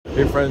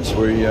Hey friends,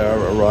 we are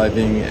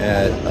arriving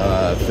at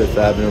 5th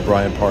Avenue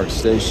Bryant Park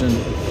Station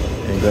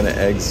and going to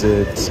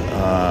exit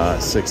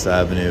 6th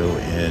Avenue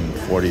and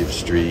 40th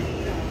Street.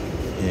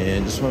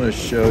 And just want to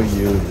show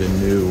you the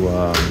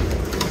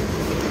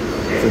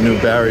new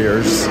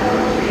barriers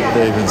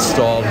they've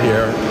installed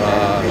here.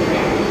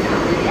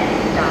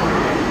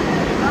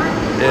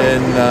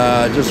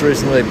 And just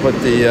recently put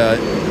the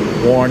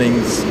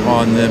warnings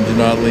on them: do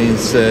not lean,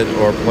 sit,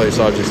 or place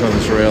objects on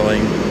this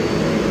railing.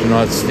 Do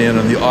not stand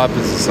on the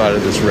opposite side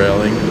of this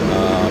railing.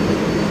 Kind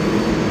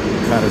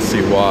of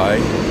see why.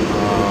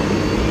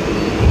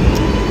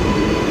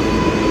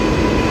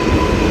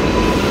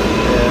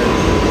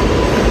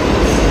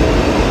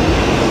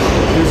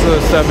 These are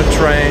the 7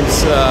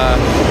 trains.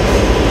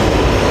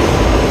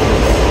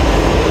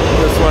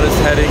 This one is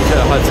heading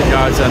to Hudson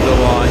Yards end of the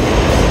line.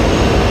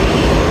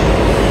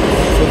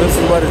 So this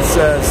is what it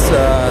says.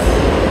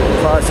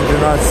 Caution, do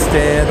not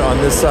stand on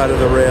this side of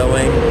the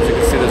railing. As you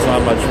can see, there's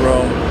not much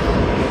room.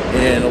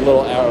 And a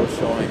little arrow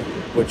showing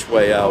which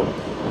way out.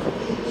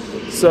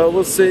 So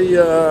we'll see.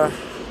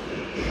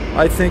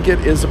 I think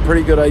it is a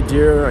pretty good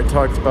idea. I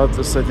talked about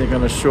this, I think,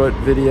 on a short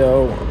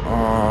video.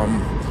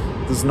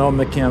 There's no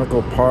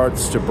mechanical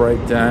parts to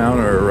break down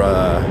or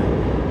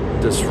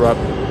disrupt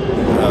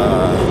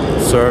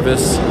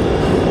service.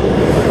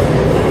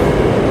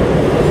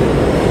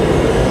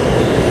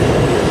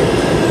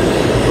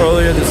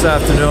 Earlier this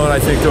afternoon, I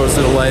think there was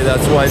a delay.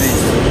 That's why these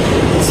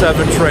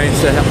 7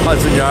 trains to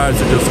Hudson Yards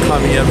are just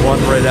coming in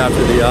one right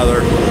after the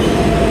other.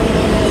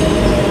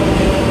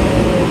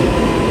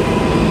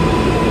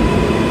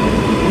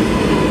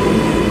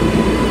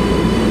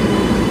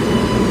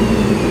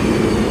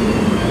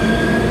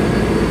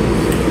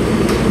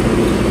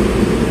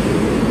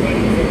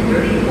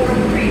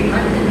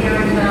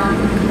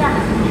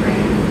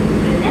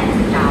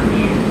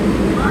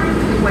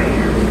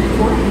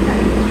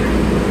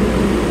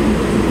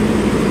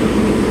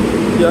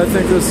 Yeah, I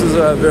think this is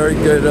a very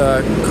good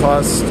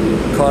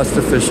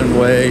cost-efficient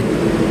way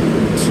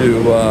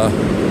to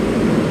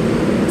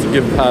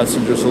give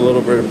passengers a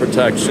little bit of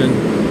protection.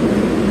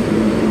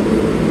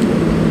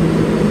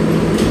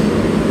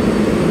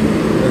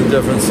 In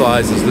different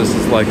sizes, this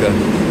is like a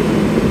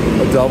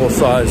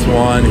double-sized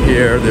one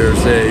here.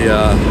 There's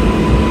a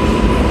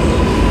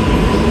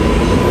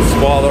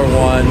smaller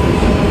one.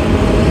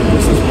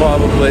 This is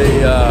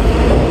probably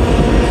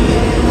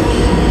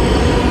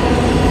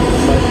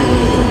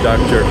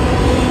conductor.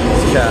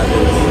 This cat is.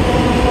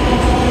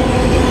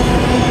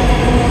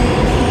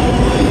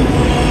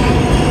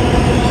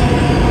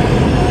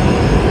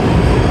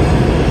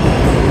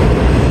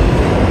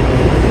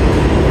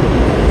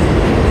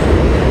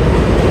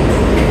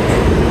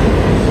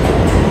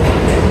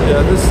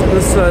 Yeah, this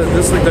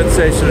is a good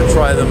station to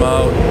try them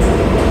out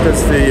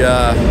because the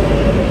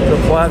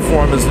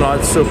platform is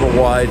not super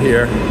wide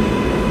here.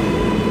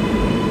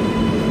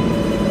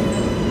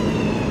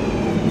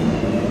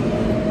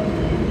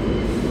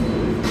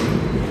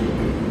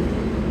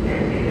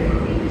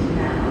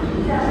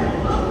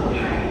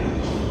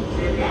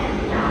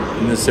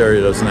 This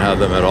area doesn't have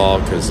them at all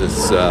because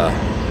it's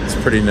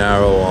pretty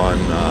narrow on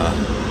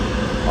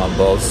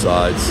both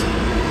sides.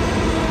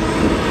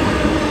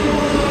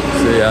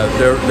 So yeah,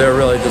 they're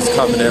really just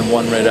coming in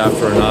one right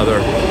after another.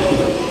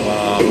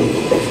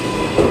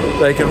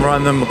 They can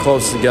run them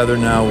close together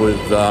now with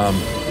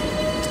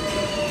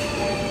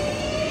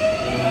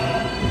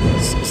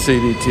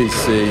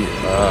CDTC.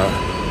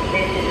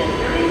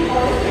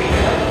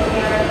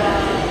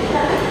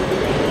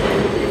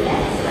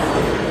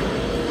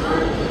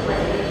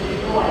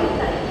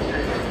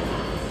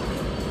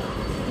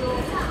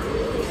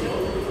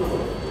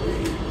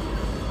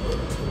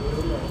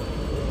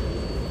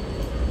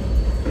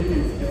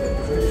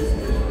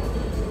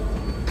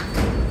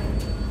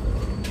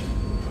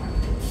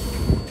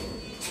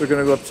 We're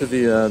going to go up to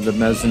the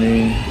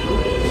mezzanine.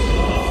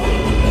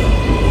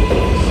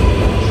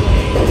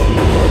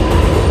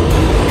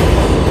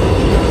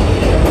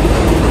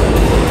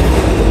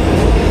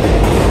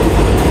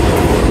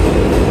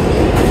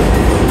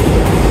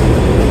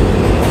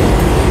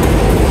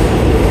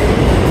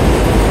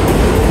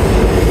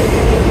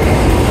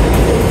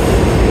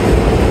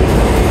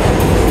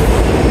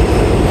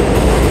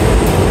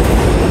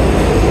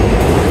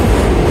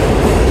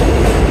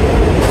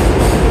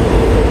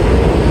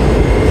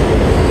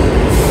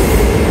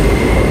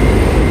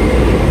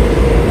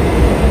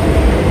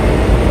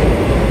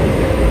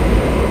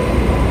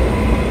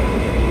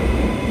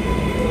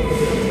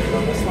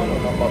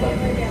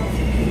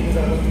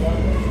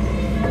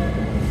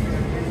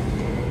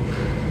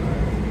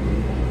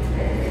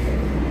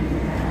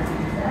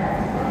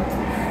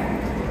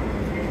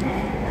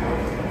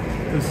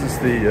 This is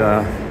the,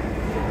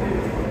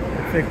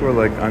 I think we're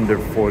like under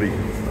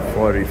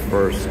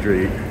 41st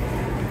Street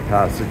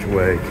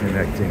Passageway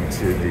connecting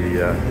to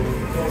the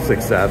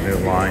 6th Avenue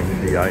line,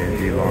 the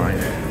I&D line.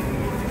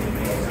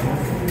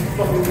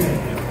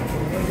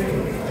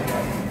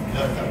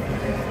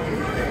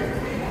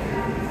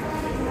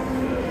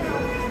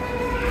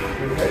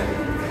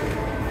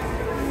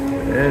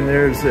 And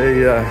there's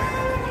a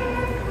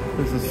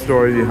There's a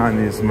story behind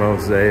these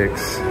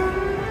mosaics.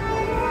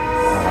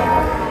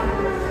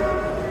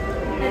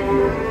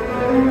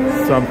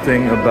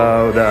 Something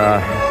about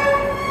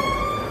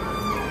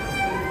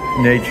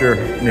nature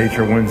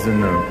wins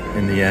in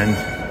the end.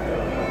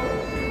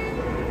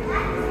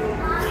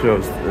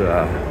 Shows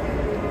the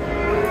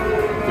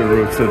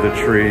roots of the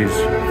trees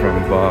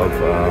from above.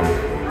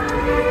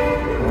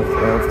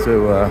 I'll have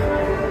to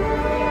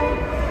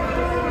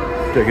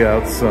dig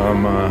out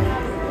some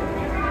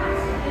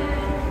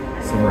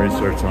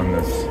research on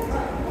this.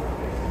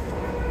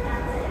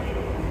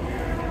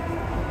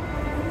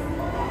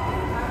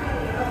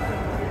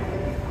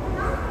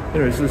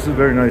 Anyways, this is a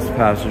very nice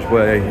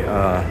passageway,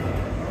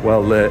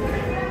 well lit,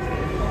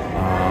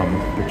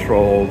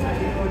 patrolled,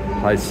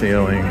 high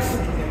ceilings.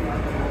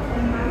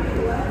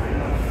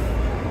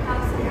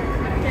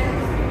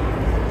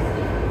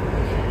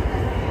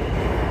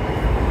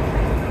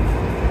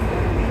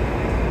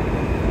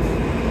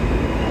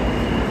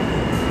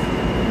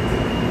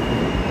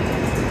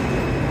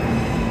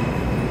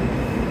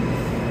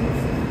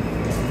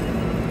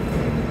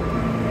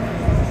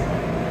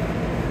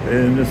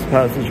 In this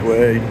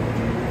passageway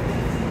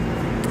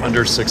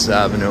under 6th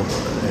Avenue,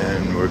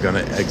 and we're going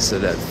to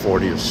exit at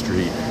 40th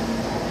Street.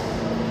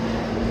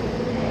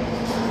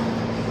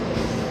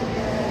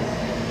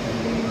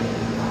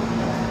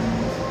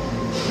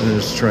 And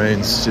there's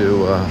trains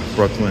to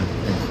Brooklyn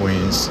and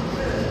Queens.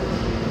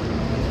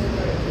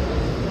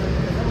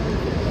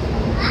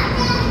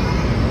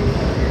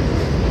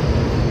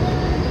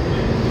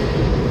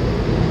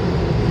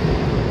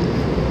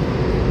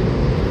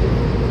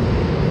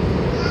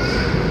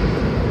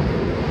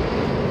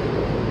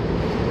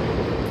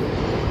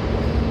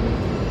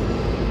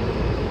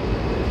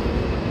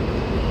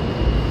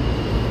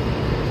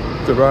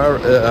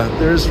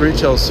 There's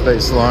retail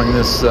space along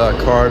this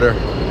corridor.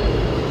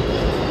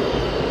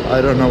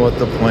 I don't know what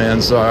the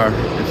plans are,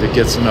 if it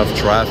gets enough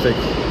traffic,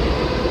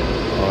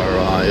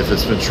 or if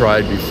it's been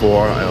tried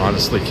before. I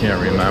honestly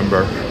can't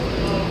remember.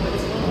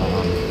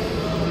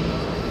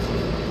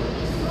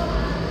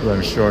 But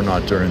I'm sure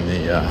not during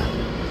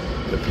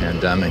the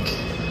pandemic.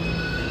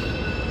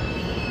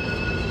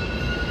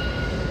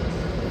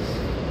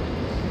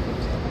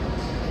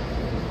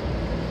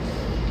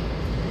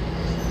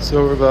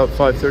 So we're about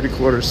 5:30,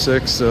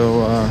 5:45,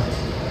 so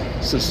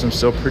system's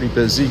still pretty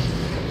busy.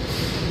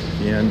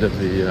 The end of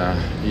the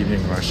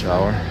evening rush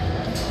hour.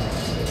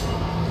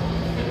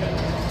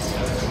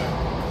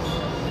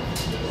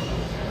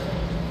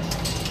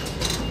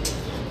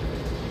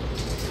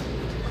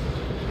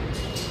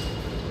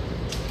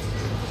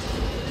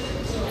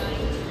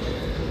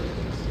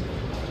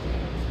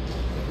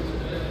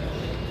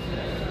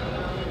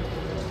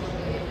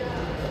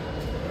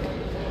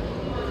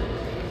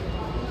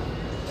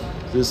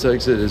 This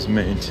exit is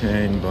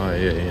maintained by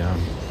a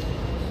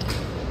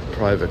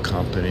private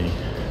company.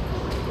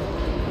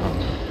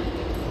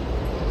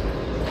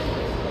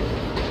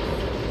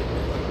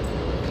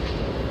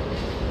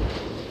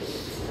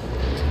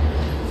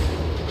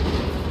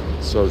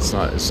 So it's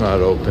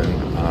not open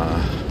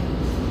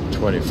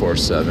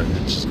 24/7.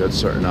 It's just got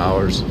certain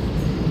hours,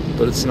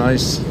 but it's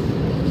nice,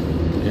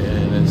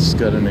 and it's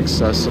got an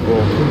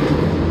accessible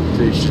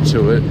feature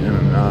to it,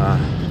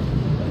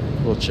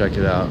 and we'll check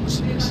it out and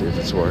see if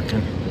it's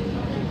working.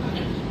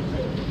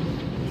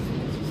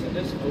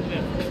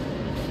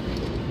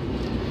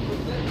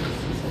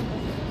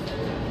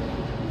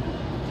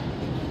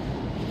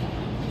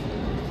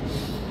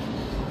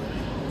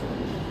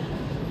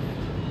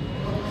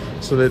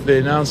 So they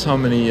announced how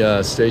many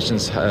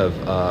stations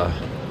are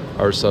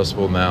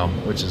accessible now,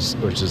 which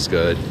is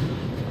good.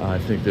 I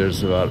think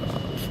there's about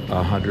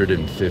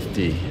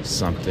 150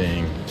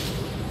 something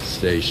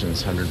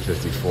stations,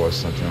 154,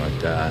 something like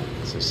that.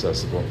 It's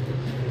accessible.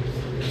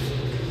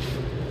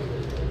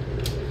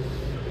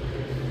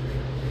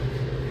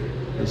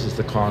 This is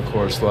the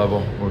concourse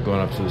level. We're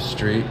going up to the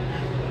street.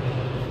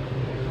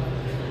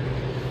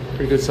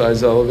 Pretty good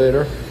size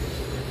elevator.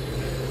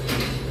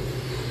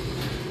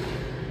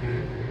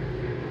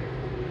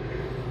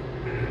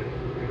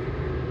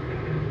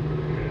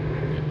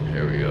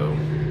 Here we go.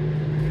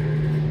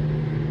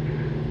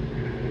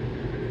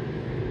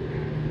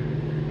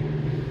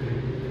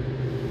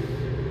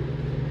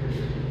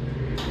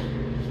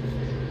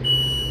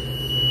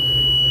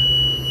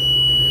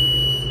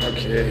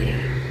 Okay.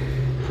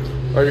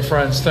 Alrighty,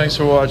 friends, thanks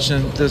for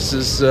watching. This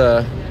is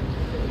the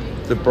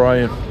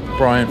Bryant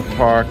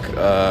Park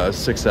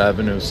 6th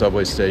Avenue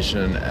subway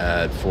station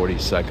at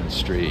 42nd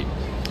Street.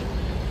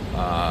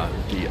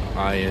 The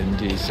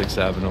IND 6th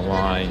Avenue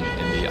line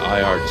and the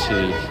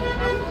IRT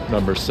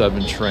number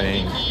 7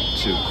 train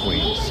to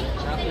Queens.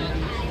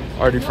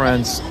 Alrighty,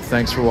 friends,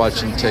 thanks for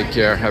watching. Take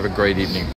care. Have a great evening.